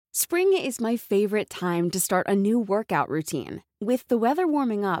Spring is my favorite time to start a new workout routine. With the weather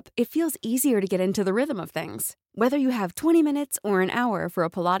warming up, it feels easier to get into the rhythm of things. Whether you have 20 minutes or an hour for a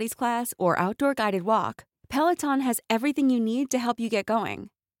Pilates class or outdoor guided walk, Peloton has everything you need to help you get going.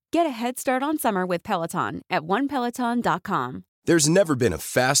 Get a head start on summer with Peloton at onepeloton.com. There's never been a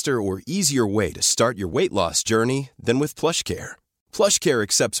faster or easier way to start your weight loss journey than with PlushCare. PlushCare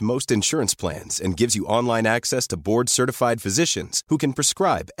accepts most insurance plans and gives you online access to board-certified physicians who can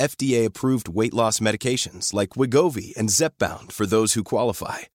prescribe FDA-approved weight loss medications like Wegovy and Zepbound for those who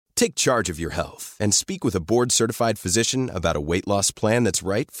qualify. Take charge of your health and speak with a board-certified physician about a weight loss plan that's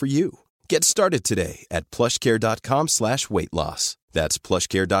right for you. Get started today at plushcare.com/weight loss. That's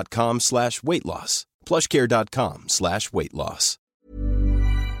plushcare.com/weight loss. plushcare.com/weight loss.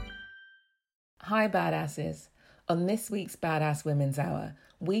 Hi, badasses. On this week's Badass Women's Hour,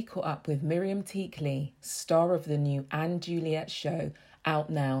 we caught up with Miriam Teak Lee, star of the new Anne Juliet show, out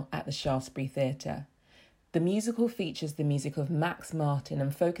now at the Shaftesbury Theatre. The musical features the music of Max Martin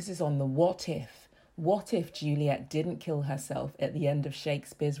and focuses on the what if Juliet didn't kill herself at the end of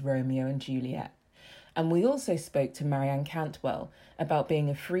Shakespeare's Romeo and Juliet. And we also spoke to Marianne Cantwell about being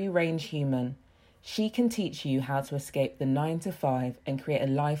a free-range human. She can teach you how to escape the 9-to-5 and create a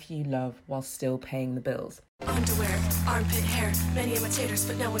life you love while still paying the bills. Underwear, armpit hair, many imitators,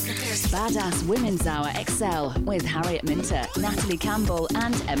 but no one compares. Badass Women's Hour XL with Harriet Minter, Natalie Campbell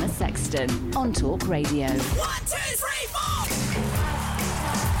and Emma Sexton on Talk Radio. 1, 2, 3, 4!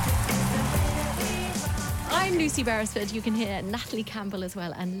 I'm Lucy Beresford. You can hear Natalie Campbell as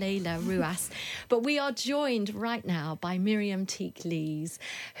well and Layla Ruas. But we are joined right now by Miriam Teak Lees,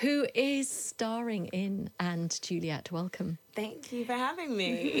 who is starring in And Juliet. Welcome. Thank you for having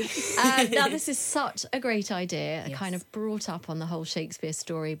me. Now, this is such a great idea, Yes. kind of brought up on the whole Shakespeare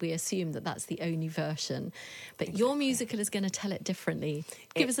story. We assume that that's the only version. But your musical is going to tell it differently.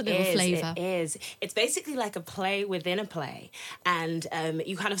 Give us a little flavour. It is. It's basically like a play within a play. And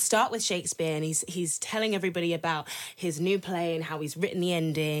you kind of start with Shakespeare and he's telling everybody about his new play and how he's written the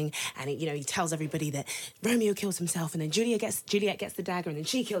ending. And, he tells everybody that Romeo kills himself and then Juliet gets the dagger and then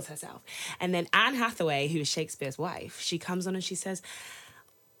she kills herself. And then Anne Hathaway, who is Shakespeare's wife, she comes on and she says,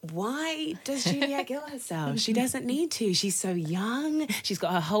 why does Juliet kill herself? She doesn't need to. She's so young. She's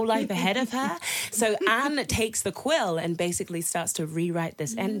got her whole life ahead of her. So Anne takes the quill and basically starts to rewrite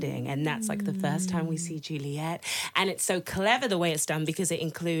this ending. And that's like the first time we see Juliet. And it's so clever the way it's done because it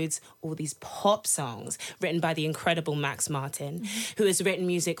includes all these pop songs written by the incredible Max Martin, who has written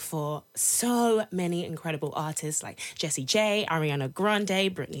music for so many incredible artists like Jessie J, Ariana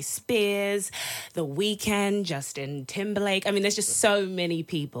Grande, Britney Spears, The Weeknd, Justin Timberlake. I mean, there's just so many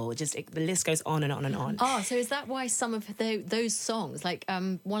people. The list goes on and on and on. Oh, so is that why some of those songs, like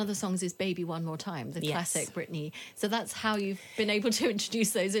one of the songs is Baby One More Time, the classic Britney. So that's how you've been able to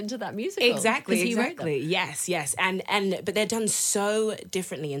introduce those into that musical. Exactly. Yes. But they're done so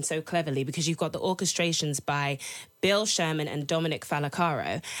differently and so cleverly because you've got the orchestrations by Bill Sherman and Dominic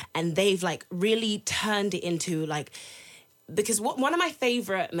Falacaro, and they've like really turned it into like. Because one of my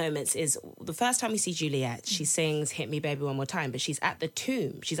favourite moments is the first time we see Juliet, she sings Hit Me Baby One More Time, but she's at the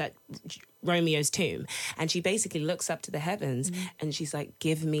tomb. She's at Romeo's tomb. And she basically looks up to the heavens and she's like,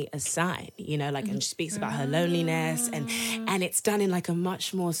 give me a sign, and she speaks about her loneliness. And it's done in like a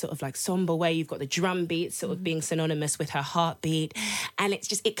much more sort of like somber way. You've got the drum beats sort of being synonymous with her heartbeat. And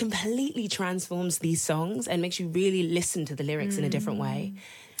it completely transforms these songs and makes you really listen to the lyrics in a different way.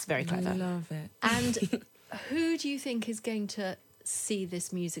 It's very clever. I love it. And who do you think is going to see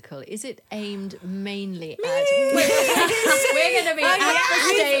this musical? Is it aimed mainly at... We're going to be at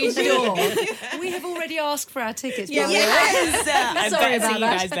the stage door. We have already asked for our tickets. Yeah, Yes! Sorry I about see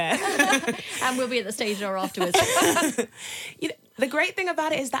that. you guys there. And we'll be at the stage door afterwards. The great thing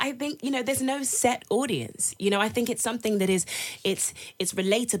about it is that I think, there's no set audience. I think it's something that is, it's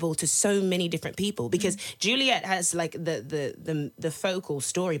relatable to so many different people because Juliet has like the focal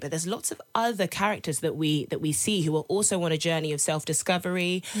story, but there's lots of other characters that we see who are also on a journey of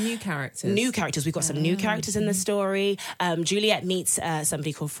self-discovery. New characters. We've got some new characters in the story. Juliet meets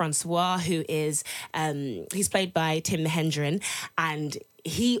somebody called Francois, who is, he's played by Tim Hendren, and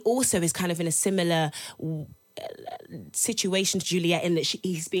he also is kind of in a similar situation to Juliet in that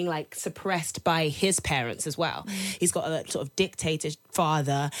he's being like suppressed by his parents as well. He's got a sort of dictator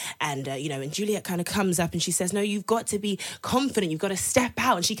father and and Juliet kind of comes up and she says, no, you've got to be confident, you've got to step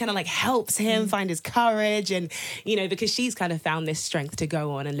out, and she kind of like helps him find his courage and because she's kind of found this strength to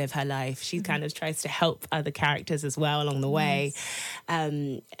go on and live her life. She kind of tries to help other characters as well along the way.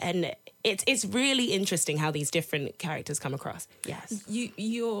 And it's really interesting how these different characters come across. Yes.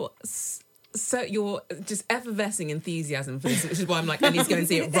 You're you're just effervescing enthusiasm for this, which is why I'm like, I need to go and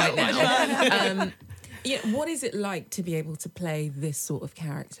see it right now. What is it like to be able to play this sort of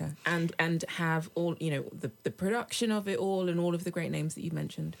character and have all, the production of it all and all of the great names that you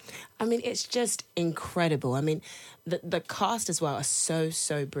mentioned? I mean, it's just incredible. I mean, the cast as well are so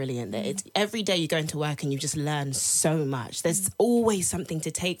brilliant. That it's every day you go into work and you just learn so much. There's always something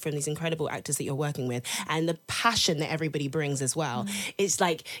to take from these incredible actors that you're working with, and the passion that everybody brings as well. It's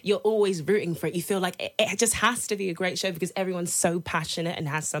like you're always rooting for it. You feel like it just has to be a great show because everyone's so passionate and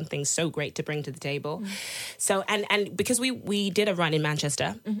has something so great to bring to the table. So and because we did a run in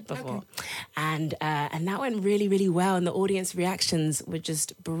Manchester before, and that went really well, and the audience reactions were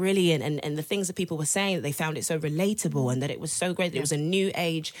just brilliant, and the things that people were saying, that they found it so relatable and that it was so great that it was a new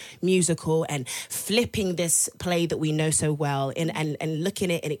age musical and flipping this play that we know so well and looking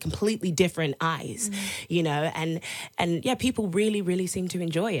at it in completely different eyes, and people really seem to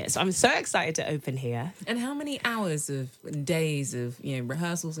enjoy it. So I'm so excited to open here. And how many hours of days of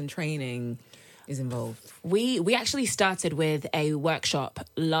rehearsals and training is involved? We actually started with a workshop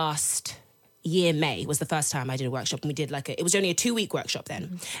last year. May was the first time I did a workshop, and we did it was only a 2-week workshop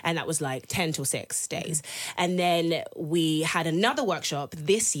then, and that was 10 till 6 days. And then we had another workshop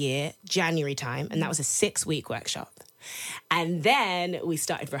this year, January time, and that was a 6-week workshop. And then we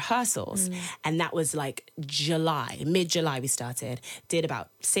started rehearsals, and that was mid-July we started, did about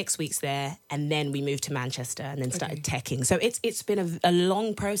 6 weeks there, and then we moved to Manchester and then started teching. So it's been a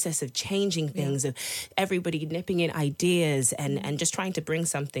long process of changing things, of everybody nipping in ideas and just trying to bring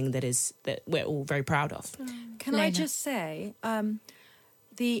something that we're all very proud of. Can I just say,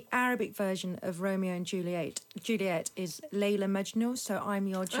 the Arabic version of Romeo and Juliet is Layla Majnun, so I'm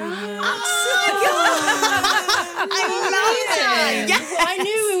your Juliet. I love it. Yes. I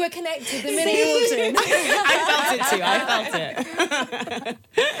knew we were connected the minute you walked in. I felt it.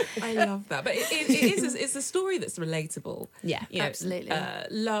 I love that. But it's a story that's relatable. Yeah, absolutely.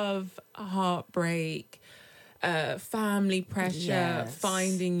 Love, heartbreak, family pressure,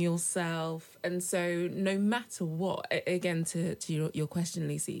 finding yourself. And so no matter what, again, to your question,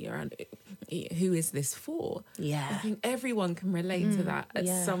 Lucy, around who is this for? Yeah. I think everyone can relate to that at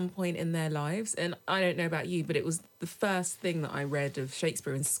some point in their lives. And I don't know about you, but it was the first thing that I read of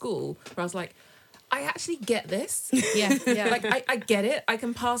Shakespeare in school where I was like, I actually get this. Yeah. I get it. I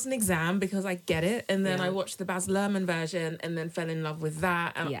can pass an exam because I get it. And then I watched the Baz Luhrmann version and then fell in love with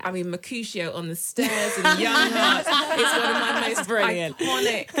that. And I mean, Mercutio on the stairs in Young Hearts is one of my most brilliant,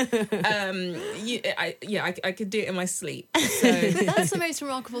 iconic. I could do it in my sleep. So that's the most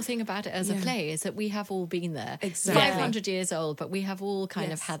remarkable thing about it as a play, is that we have all been there. Exactly. 500 years old, but we have all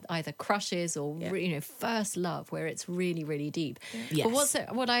kind of had either crushes or first love where it's really, really deep. Yeah. But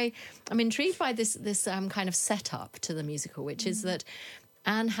what I'm intrigued by this kind of setup to the musical, which is that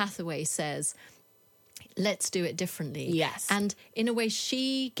Anne Hathaway says, let's do it differently. Yes. And in a way,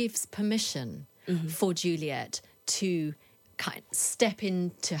 she gives permission for Juliet to kind of step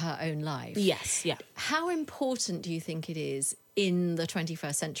into her own life. Yes, yeah. How important do you think it is in the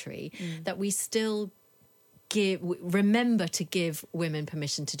 21st century that we still remember to give women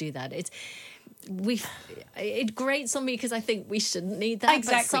permission to do that? It grates on me because I think we shouldn't need that,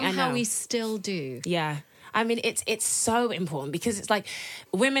 exactly, but somehow we still do. Yeah. I mean, it's so important because it's like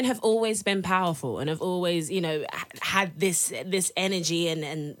women have always been powerful and have always, had this energy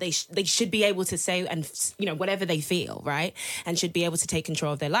and they should be able to say and, whatever they feel, right? And should be able to take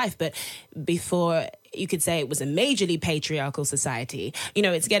control of their life. But before you could say it was a majorly patriarchal society,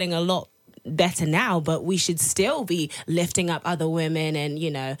 it's getting a lot better now, but we should still be lifting up other women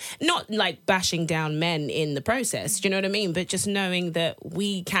and, not bashing down men in the process. Do you know what I mean? But just knowing that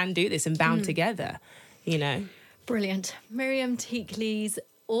we can do this and bound together, Brilliant. Miriam Teak Lees,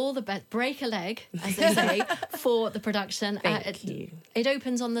 all the best. Break a leg, as they say, for the production. Thank you. It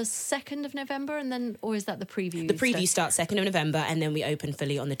opens on the 2nd of November, or is that the preview? The preview starts 2nd of November, and then we open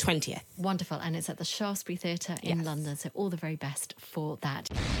fully on the 20th. Wonderful, and it's at the Shaftesbury Theatre in London, so all the very best for that.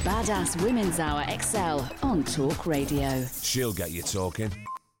 Badass Women's Hour XL on Talk Radio. She'll get you talking.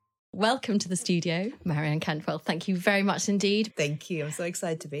 Welcome to the studio, Marianne Cantwell. Thank you very much indeed. Thank you. I'm so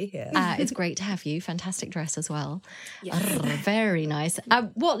excited to be here. It's great to have you. Fantastic dress as well. Yes. Very nice.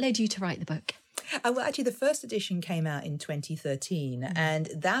 What led you to write the book? Well, actually, the first edition came out in 2013, and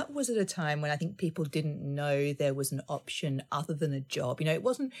that was at a time when I think people didn't know there was an option other than a job. It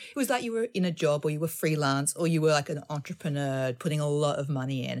was like you were in a job or you were freelance or you were like an entrepreneur putting a lot of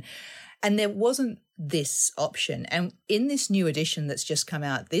money in. And there wasn't this option. And in this new edition that's just come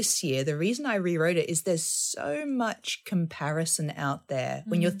out this year, the reason I rewrote it is there's so much comparison out there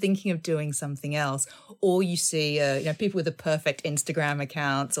when you're thinking of doing something else, or you see people with the perfect Instagram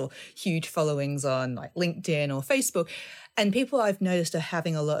accounts or huge followings on like LinkedIn or Facebook. And people I've noticed are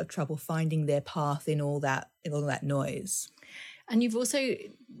having a lot of trouble finding their path in all that noise. And you've also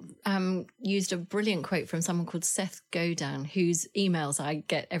used a brilliant quote from someone called Seth Godin, whose emails I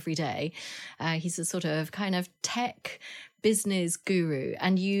get every day. He's a sort of kind of tech business guru.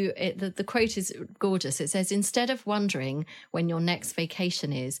 And the quote is gorgeous. It says, instead of wondering when your next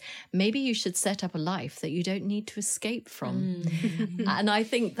vacation is, maybe you should set up a life that you don't need to escape from. And I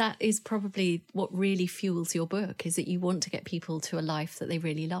think that is probably what really fuels your book, is that you want to get people to a life that they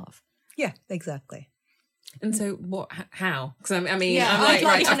really love. Yeah, exactly. And so how? Because I'm I'd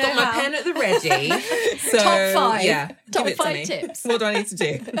like to I've got my know pen at the ready. So, Top 5. Yeah, Top give it to 5 me. tips. What do I need to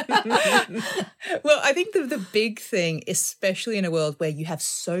do? Well, I think the big thing, especially in a world where you have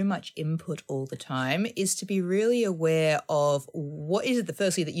so much input all the time, is to be really aware of what is it,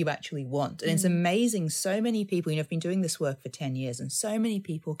 firstly, that you actually want. And it's amazing. So many people, I've been doing this work for 10 years, and so many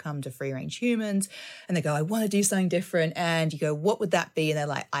people come to Free Range Humans and they go, I want to do something different. And you go, what would that be? And they're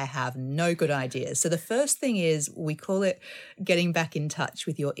like, I have no good ideas. So the first thing is, we call it getting back in touch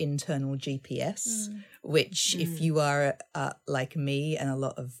with your internal GPS, which if you are like me and a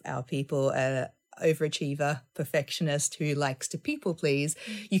lot of our people, overachiever, perfectionist who likes to people please,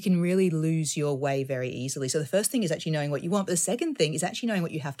 you can really lose your way very easily. So the first thing is actually knowing what you want. But the second thing is actually knowing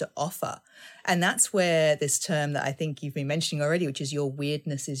what you have to offer. And that's where this term that I think you've been mentioning already, which is your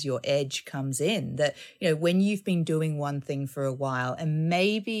weirdness is your edge, comes in. That, when you've been doing one thing for a while and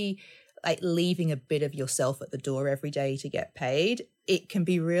maybe like leaving a bit of yourself at the door every day to get paid, it can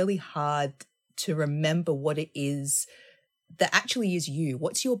be really hard to remember what it is that actually is you.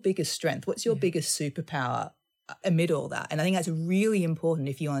 What's your biggest strength? What's your biggest superpower amid all that? And I think that's really important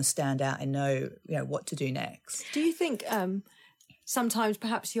if you want to stand out and know what to do next. Do you think sometimes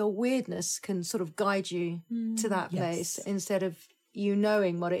perhaps your weirdness can sort of guide you to that place instead of you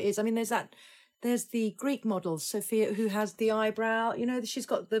knowing what it is? I mean, there's the Greek model, Sophia, who has the eyebrow, she's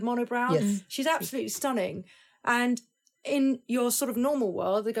got the monobrow. Yes. She's absolutely stunning. And in your sort of normal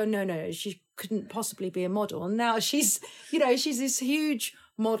world, they go, no, she couldn't possibly be a model. And now she's this huge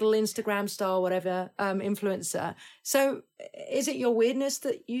model, Instagram star, whatever, influencer. So is it your weirdness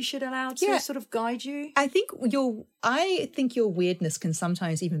that you should allow to sort of guide you? I think your weirdness can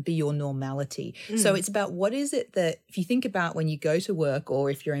sometimes even be your normality. So it's about what is it that, if you think about when you go to work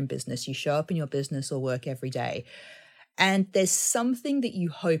or if you're in business, you show up in your business or work every day, and there's something that you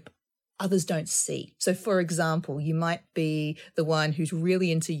hope others don't see. So, for example, you might be the one who's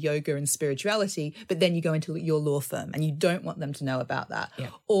really into yoga and spirituality, but then you go into your law firm and you don't want them to know about that. Yeah.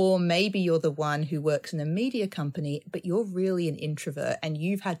 Or maybe you're the one who works in a media company, but you're really an introvert and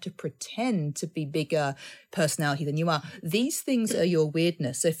you've had to pretend to be bigger personality than you are. These things are your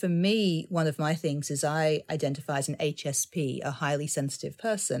weirdness. So for me, one of my things is I identify as an HSP, a highly sensitive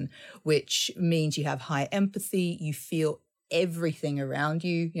person, which means you have high empathy, you feel everything around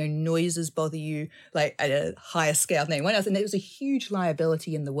you, noises bother you like at a higher scale than anyone else. And it was a huge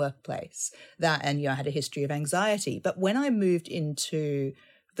liability in the workplace and I had a history of anxiety. But when I moved into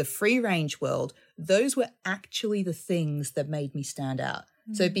the free range world, those were actually the things that made me stand out.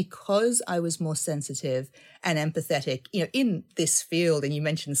 So because I was more sensitive and empathetic, in this field, and you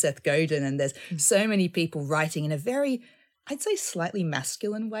mentioned Seth Godin, and there's so many people writing in a very, I'd say, slightly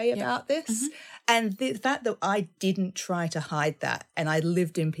masculine way about this. And the fact that I didn't try to hide that and I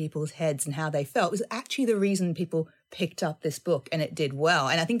lived in people's heads and how they felt was actually the reason people picked up this book and it did well.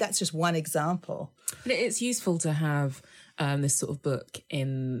 And I think that's just one example. But it's useful to have this sort of book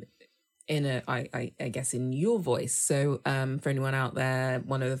in I guess in your voice. So for anyone out there,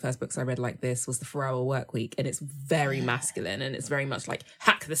 one of the first books I read like this was The 4-Hour Workweek, and it's very masculine and it's very much like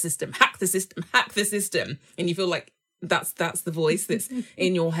hack the system, hack the system, hack the system. And you feel like that's the voice that's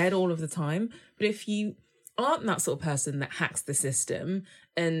in your head all of the time. But if you aren't that sort of person that hacks the system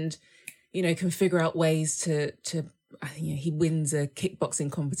and, can figure out ways to I think he wins a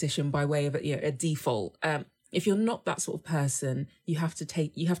kickboxing competition by way of a default. If you're not that sort of person, you have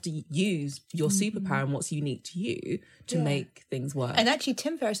to use your superpower and what's unique to you to make things work. And actually,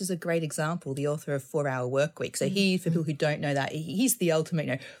 Tim Ferriss is a great example, the author of 4-Hour Workweek. So he, for people who don't know that, he's the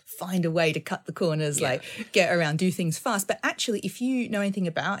ultimate, find a way to cut the corners, like get around, do things fast. But actually, if you know anything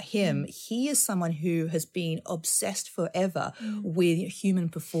about him, he is someone who has been obsessed forever with human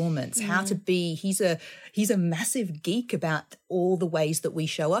performance, how to be. He's a massive geek about all the ways that we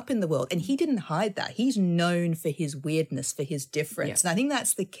show up in the world. And he didn't hide that. He's known for his weirdness, for his difference. And I think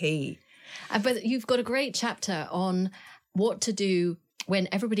that's the key. But you've got a great chapter on what to do when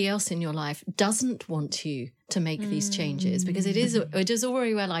everybody else in your life doesn't want you to make these changes, because it is all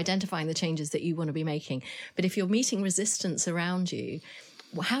very well identifying the changes that you want to be making. But if you're meeting resistance around you,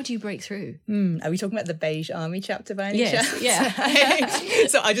 how do you break through? Are we talking about the Beige Army chapter by any chance? Yeah.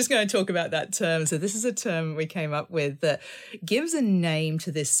 So I'm just going to talk about that term. So this is a term we came up with that gives a name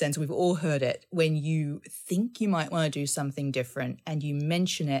to this sense. We've all heard it when you think you might want to do something different and you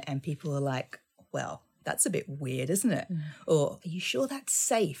mention it and people are like, well, that's a bit weird, isn't it? Or are you sure that's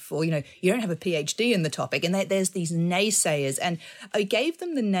safe? Or, you don't have a PhD in the topic. And there's these naysayers. And I gave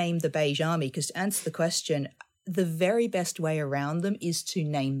them the name the Beige Army because to answer the question, the very best way around them is to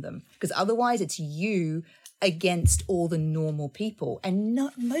name them, because otherwise it's you against all the normal people. And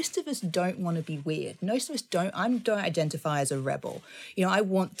most of us don't want to be weird. Most of us don't identify as a rebel. I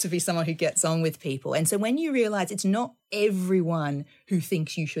want to be someone who gets on with people. And so when you realize it's not everyone who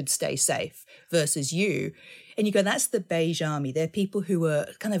thinks you should stay safe versus you, and you go, that's the Beige Army. They're people who are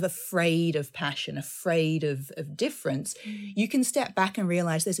kind of afraid of passion, afraid of difference. You can step back and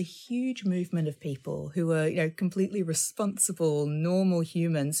realize there's a huge movement of people who are, completely responsible, normal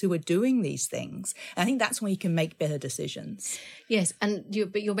humans who are doing these things. And I think that's when you can make better decisions. Yes,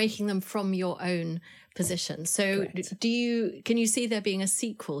 but you're making them from your own position. So Correct. can you see there being a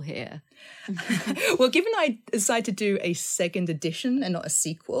sequel here? Well, given I decided to do a second edition and not a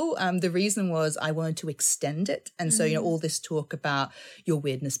sequel, the reason was I wanted to extend it. And so, all this talk about your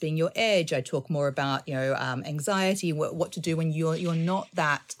weirdness being your edge, I talk more about, anxiety, what to do when you're not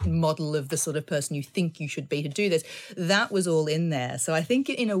that model of the sort of person you think you should be to do this. That was all in there. So I think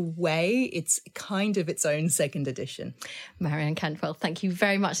in a way, it's kind of its own second edition. Marianne Cantwell, thank you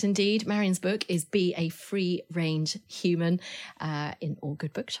very much indeed. Marianne's book is Be a Free-Range Human in all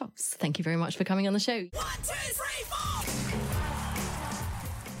good bookshops. Thank you very much for coming on the show. 1, 2, 3, 4.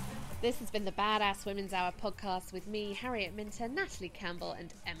 This has been the Badass Women's Hour podcast with me, Harriet Minter, Natalie Campbell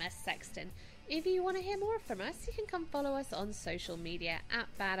and Emma Sexton. If you want to hear more from us, you can come follow us on social media at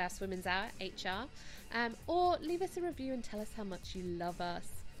Badass Women's Hour HR, or leave us a review and tell us how much you love us.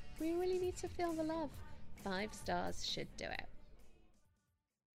 We really need to feel the love. 5 stars should do it.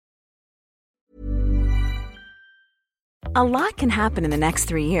 A lot can happen in the next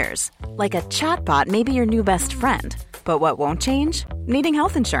 3 years. Like a chatbot may be your new best friend. But what won't change? Needing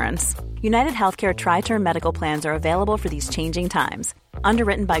health insurance. United Healthcare Tri-Term Medical Plans are available for these changing times.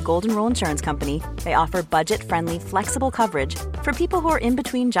 Underwritten by Golden Rule Insurance Company, they offer budget-friendly, flexible coverage for people who are in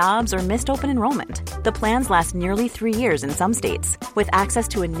between jobs or missed open enrollment. The plans last nearly 3 years in some states, with access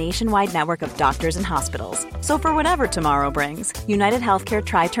to a nationwide network of doctors and hospitals. So for whatever tomorrow brings, United Healthcare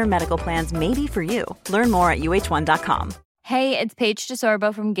Tri-Term Medical Plans may be for you. Learn more at uh1.com. Hey, it's Paige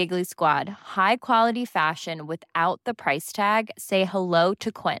DeSorbo from Giggly Squad. High quality fashion without the price tag. Say hello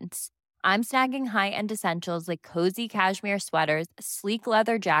to Quince. I'm snagging high-end essentials like cozy cashmere sweaters, sleek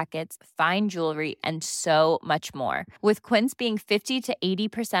leather jackets, fine jewelry, and so much more. With Quince being 50 to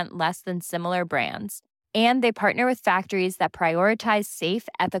 80% less than similar brands. And they partner with factories that prioritize safe,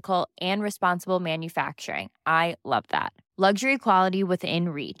 ethical, and responsible manufacturing. I love that. Luxury quality within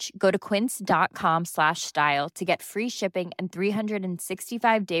reach. Go to quince.com/style to get free shipping and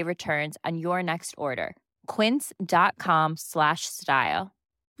 365-day returns on your next order. Quince.com/style.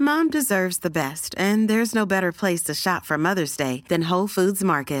 Mom deserves the best, and there's no better place to shop for Mother's Day than Whole Foods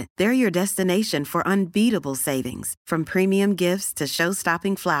Market. They're your destination for unbeatable savings, from premium gifts to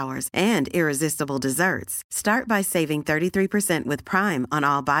show-stopping flowers and irresistible desserts. Start by saving 33% with Prime on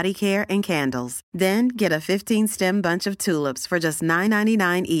all body care and candles. Then get a 15-stem bunch of tulips for just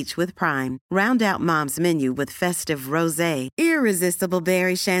 $9.99 each with Prime. Round out Mom's menu with festive rosé, irresistible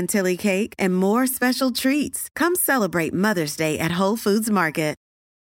berry chantilly cake, and more special treats. Come celebrate Mother's Day at Whole Foods Market.